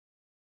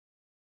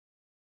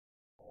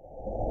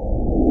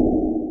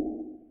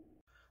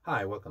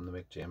Hi, welcome to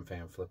MicJam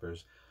Fam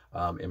Flippers.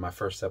 In my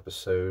first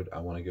episode, I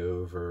want to go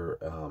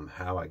over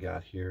how I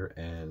got here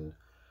and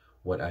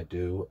what I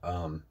do.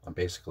 I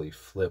basically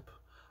flip.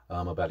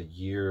 About a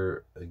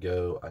year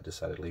ago, I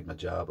decided to leave my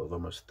job of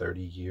almost 30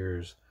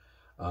 years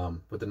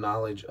with the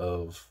knowledge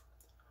of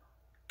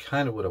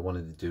kind of what I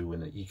wanted to do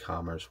in the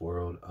e-commerce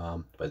world,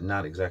 but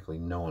not exactly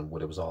knowing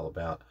what it was all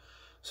about.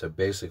 So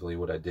basically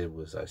what I did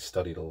was I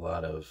studied a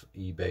lot of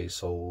eBay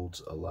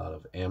solds, a lot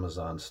of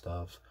Amazon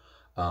stuff,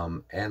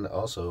 and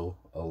also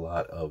a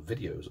lot of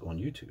videos on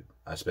YouTube.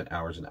 I spent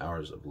hours and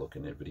hours of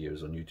looking at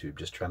videos on YouTube,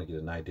 just trying to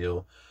get an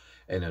idea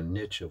and a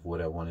niche of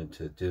what I wanted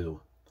to do.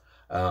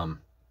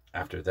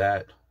 After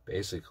that,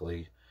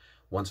 basically,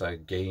 once I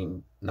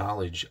gained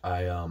knowledge,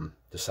 I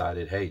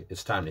decided, hey,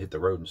 it's time to hit the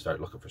road and start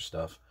looking for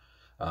stuff.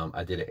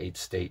 I did an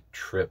 8-state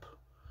trip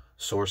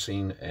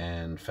sourcing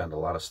and found a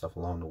lot of stuff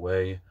along the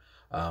way.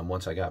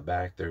 Once I got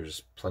back,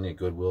 there's plenty of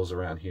Goodwills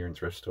around here in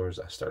thrift stores.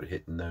 I started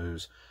hitting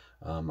those.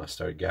 I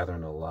started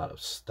gathering a lot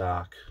of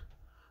stock,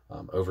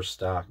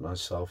 overstocked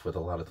myself with a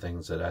lot of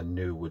things that I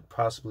knew would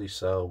possibly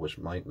sell, which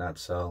might not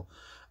sell.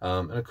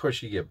 And of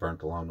course, you get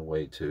burnt along the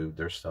way too.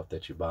 There's stuff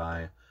that you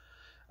buy,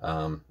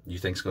 you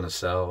think's going to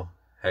sell.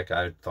 Heck,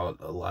 I thought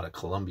a lot of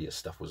Columbia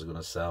stuff was going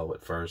to sell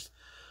at first.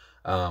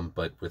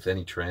 But with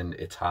any trend,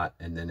 it's hot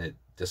and then it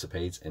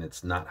dissipates and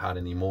it's not hot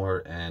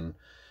anymore. And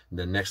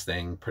the next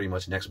thing, pretty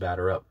much next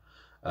batter up.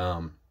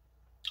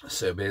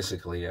 So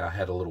basically, I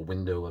had a little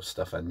window of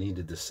stuff I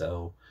needed to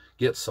sell,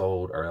 get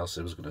sold, or else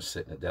it was going to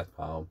sit in a death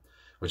pile,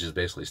 which is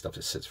basically stuff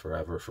that sits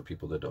forever for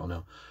people that don't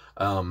know,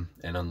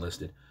 and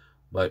unlisted.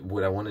 But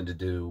what I wanted to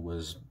do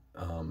was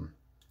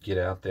get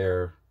out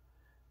there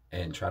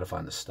and try to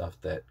find the stuff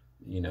that,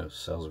 you know,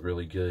 sells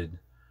really good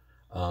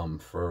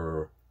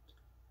for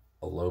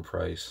a low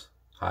price,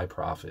 high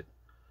profit.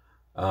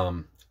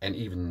 And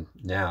even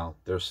now,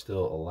 there's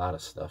still a lot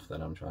of stuff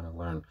that I'm trying to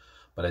learn.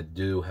 But I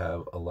do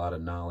have a lot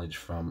of knowledge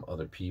from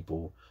other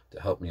people to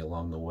help me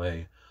along the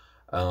way.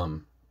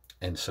 And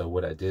so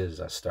what I did is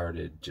I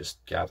started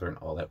just gathering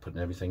all that, putting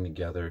everything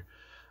together.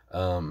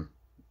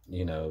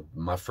 You know,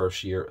 my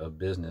first year of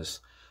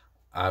business,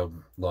 I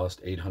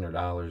lost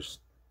 $800.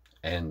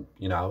 And,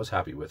 you know, I was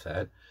happy with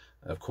that.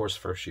 Of course,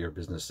 first year of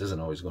business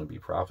isn't always going to be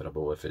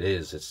profitable. If it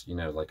is, it's, you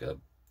know, like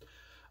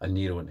a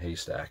needle in a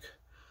haystack.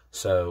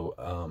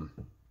 So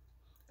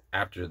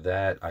after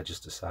that, I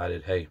just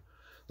decided, hey,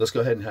 let's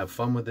go ahead and have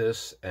fun with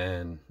this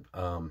and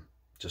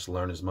just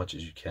learn as much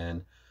as you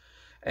can.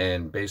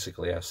 And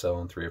basically, I sell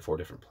on 3 or 4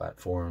 different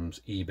platforms: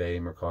 eBay,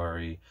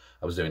 Mercari.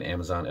 I was doing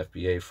Amazon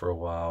FBA for a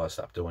while. I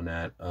stopped doing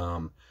that.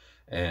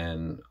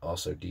 And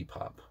also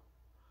Depop.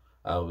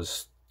 I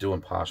was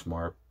doing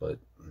Poshmark, but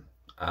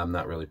I'm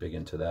not really big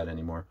into that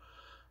anymore.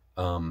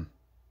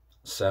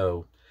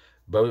 So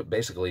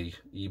basically,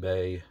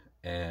 eBay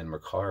and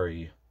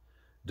Mercari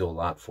do a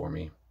lot for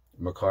me.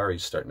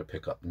 Mercari's starting to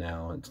pick up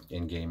now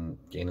and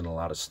gaining a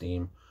lot of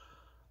steam.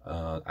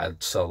 I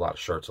sell a lot of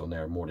shirts on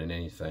there more than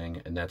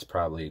anything, and that's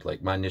probably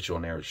like my niche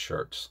on there is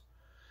shirts.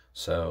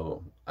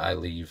 So I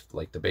leave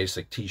like the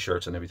basic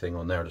t-shirts and everything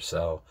on there to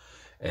sell,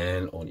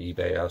 and on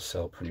eBay I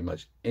sell pretty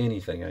much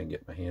anything I can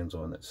get my hands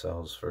on that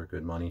sells for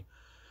good money.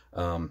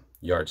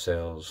 Yard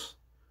sales,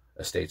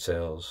 estate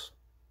sales,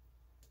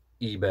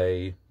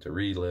 eBay to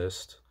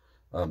relist,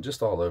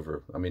 just all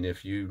over. I mean,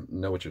 if you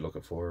know what you're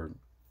looking for,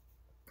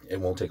 it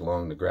won't take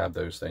long to grab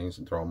those things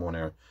and throw them on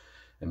there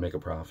and make a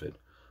profit.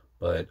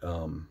 But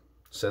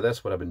so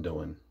that's what I've been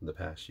doing the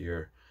past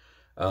year.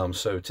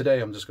 So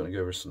today I'm just going to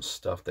go over some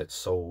stuff that's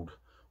sold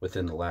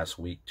within the last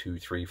week, 2,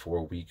 3,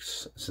 4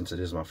 weeks, since it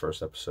is my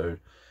first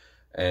episode.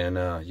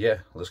 And yeah,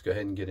 let's go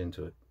ahead and get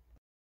into it.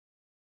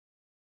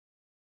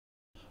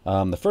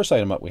 The first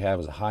item up we have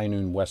is a high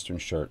noon Western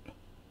shirt.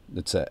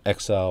 It's a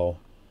XL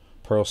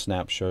pearl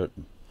snap shirt.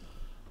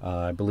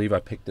 I believe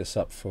I picked this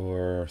up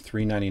for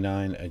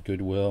 $3.99 at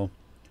Goodwill,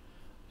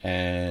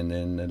 and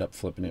ended up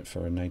flipping it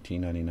for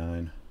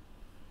 $19.99.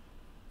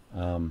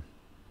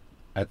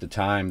 At the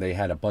time, they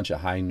had a bunch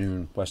of high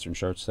noon Western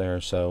shirts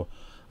there, so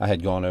I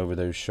had gone over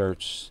those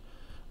shirts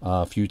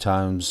a few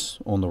times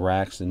on the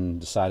racks and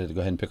decided to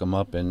go ahead and pick them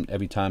up. And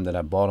every time that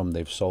I bought them,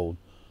 they've sold.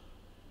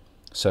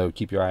 So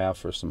keep your eye out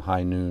for some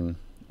high noon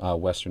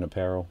Western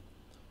apparel.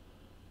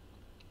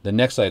 The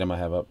next item I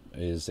have up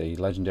is a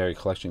Legendary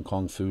Collection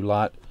Kung Fu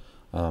lot.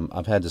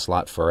 I've had this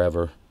lot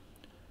forever,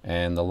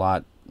 and the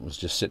lot was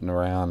just sitting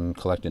around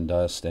collecting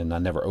dust, and I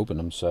never opened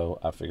them, so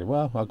I figured,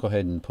 well, I'll go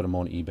ahead and put them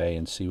on eBay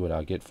and see what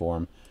I'll get for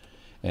them.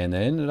 And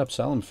they ended up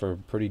selling for a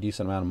pretty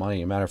decent amount of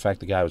money. As a matter of fact,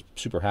 the guy was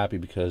super happy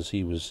because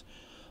he was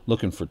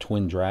looking for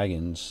Twin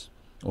Dragons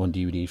on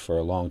DVD for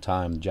a long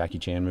time, the Jackie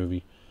Chan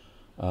movie,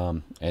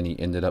 and he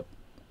ended up,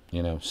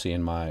 you know,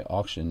 seeing my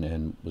auction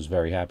and was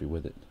very happy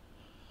with it.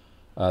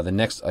 The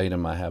next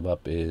item I have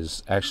up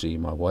is actually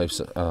my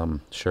wife's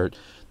shirt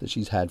that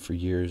she's had for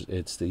years.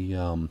 It's the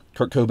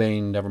Kurt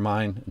Cobain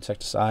Nevermind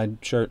Insecticide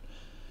shirt.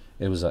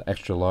 It was an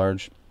extra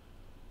large,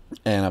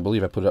 and I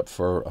believe I put it up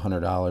for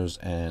 $100,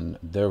 and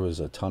there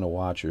was a ton of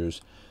watchers,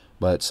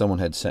 but someone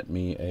had sent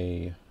me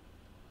a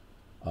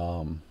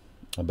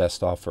a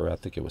best offer. I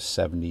think it was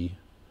 70.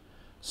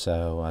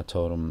 So I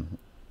told him,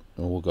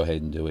 well, we'll go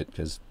ahead and do it,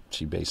 because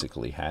she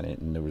basically had it,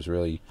 and there was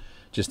really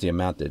just the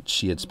amount that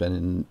she had spent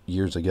in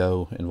years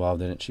ago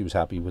involved in it. She was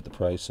happy with the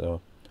price,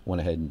 so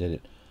went ahead and did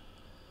it.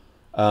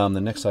 The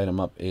next item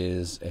up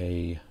is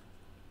a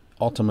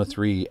Ultima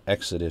 3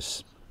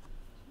 Exodus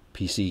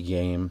PC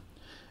game.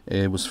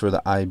 It was for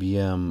the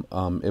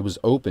IBM. It was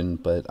open,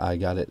 but I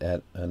got it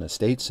at an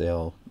estate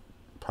sale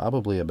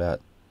probably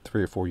about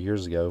 3 or 4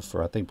 years ago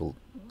for, I think,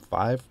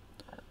 $5. It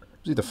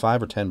was either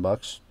 $5 or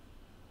 $10.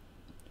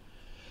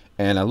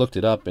 And I looked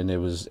it up, and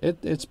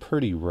it's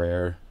pretty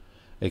rare.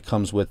 It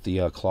comes with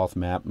the cloth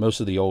map. Most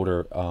of the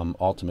older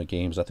Ultimate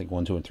games, I think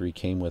 1, 2, and 3,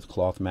 came with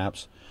cloth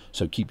maps.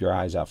 So keep your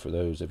eyes out for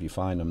those. If you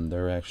find them,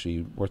 they're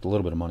actually worth a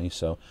little bit of money.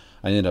 So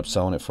I ended up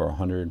selling it for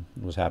 $100.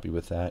 Was happy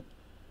with that.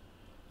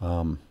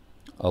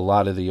 A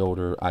lot of the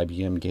older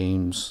IBM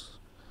games,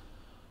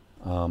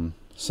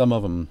 some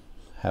of them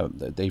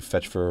they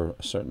fetch for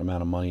a certain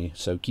amount of money.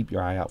 So keep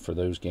your eye out for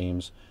those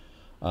games,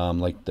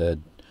 like the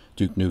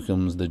Duke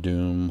Nukem's, the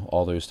Doom,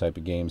 all those type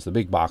of games. The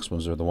big box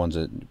ones are the ones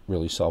that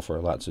really sell for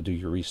a lot, so do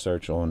your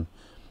research on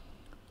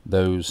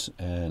those,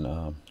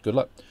 and good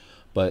luck.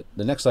 But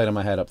the next item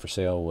I had up for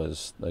sale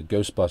was the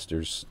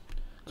Ghostbusters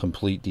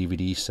complete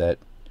DVD set.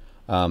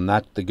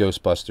 Not the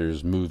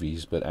Ghostbusters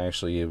movies, but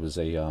actually it was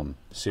a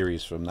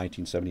series from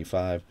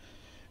 1975,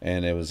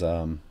 and it was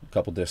a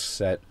couple disc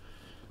set.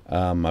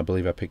 I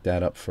believe I picked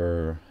that up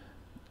for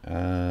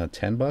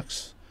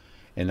 $10.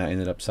 And I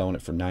ended up selling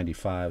it for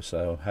 $95,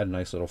 so had a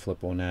nice little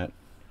flip on that.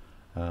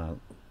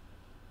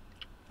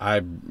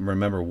 I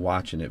remember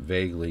watching it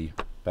vaguely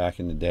back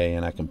in the day,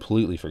 and I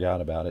completely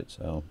forgot about it.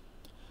 So,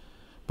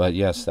 but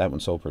yes, that one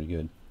sold pretty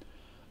good.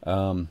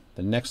 The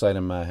next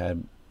item I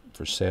had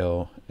for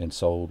sale and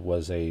sold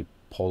was a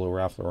Polo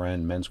Ralph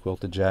Lauren men's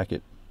quilted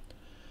jacket.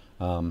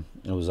 It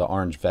was an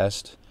orange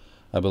vest.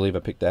 I believe I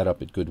picked that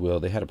up at Goodwill.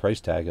 They had a price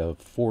tag of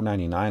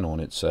 $4.99 on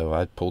it, so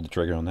I pulled the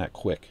trigger on that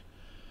quick.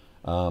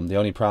 The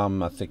only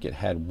problem, I think it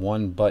had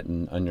one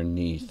button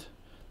underneath.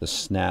 The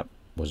snap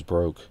was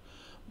broke,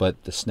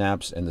 but the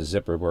snaps and the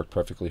zipper worked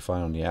perfectly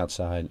fine on the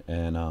outside,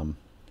 and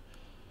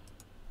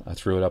I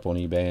threw it up on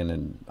eBay,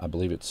 and I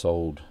believe it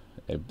sold.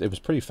 It was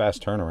pretty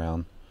fast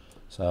turnaround,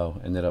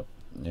 so ended up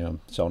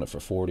selling it for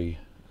 $40.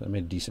 I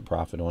made a decent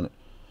profit on it.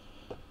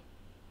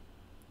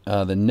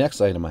 The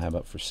next item I have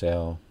up for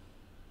sale,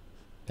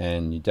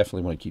 and you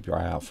definitely want to keep your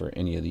eye out for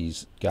any of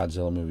these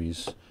Godzilla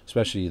movies,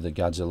 especially the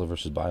Godzilla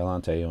vs.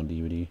 Biollante on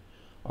DVD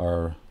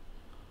or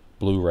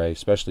Blu-ray,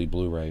 especially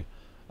Blu-ray.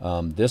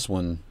 This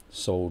one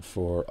sold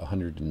for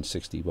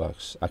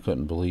 $160. I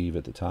couldn't believe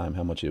at the time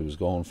how much it was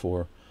going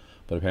for,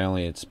 but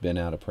apparently it's been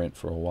out of print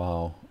for a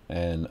while,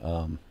 and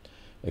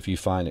if you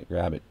find it,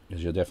 grab it,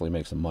 because you'll definitely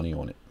make some money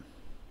on it.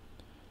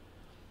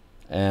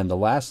 And the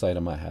last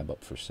item I have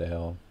up for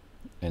sale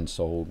and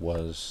sold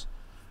was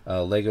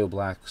a Lego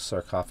black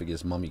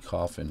sarcophagus mummy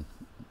coffin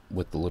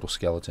with the little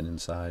skeleton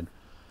inside.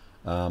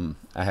 I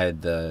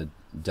had the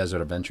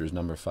Desert Adventures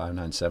number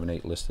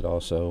 5978 listed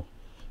also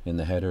in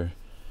the header.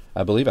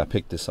 I believe I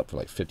picked this up for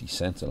like 50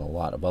 cents and a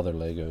lot of other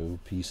Lego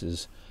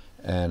pieces,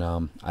 and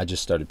I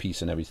just started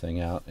piecing everything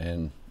out,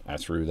 and I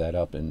threw that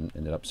up and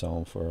ended up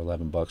selling for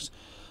 $11.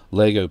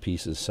 Lego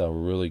pieces sell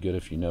really good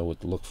if you know what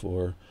to look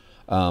for.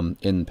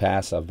 In the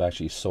past, I've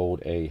actually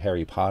sold a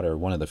Harry Potter,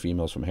 one of the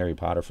females from Harry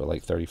Potter, for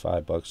like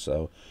 $35,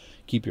 so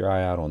keep your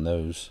eye out on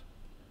those.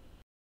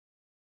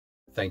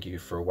 Thank you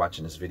for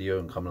watching this video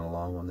and coming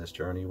along on this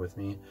journey with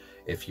me.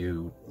 If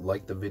you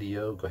like the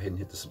video, go ahead and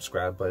hit the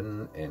subscribe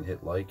button and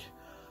hit like.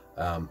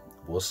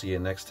 We'll see you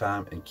next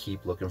time, and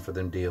keep looking for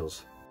them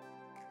deals.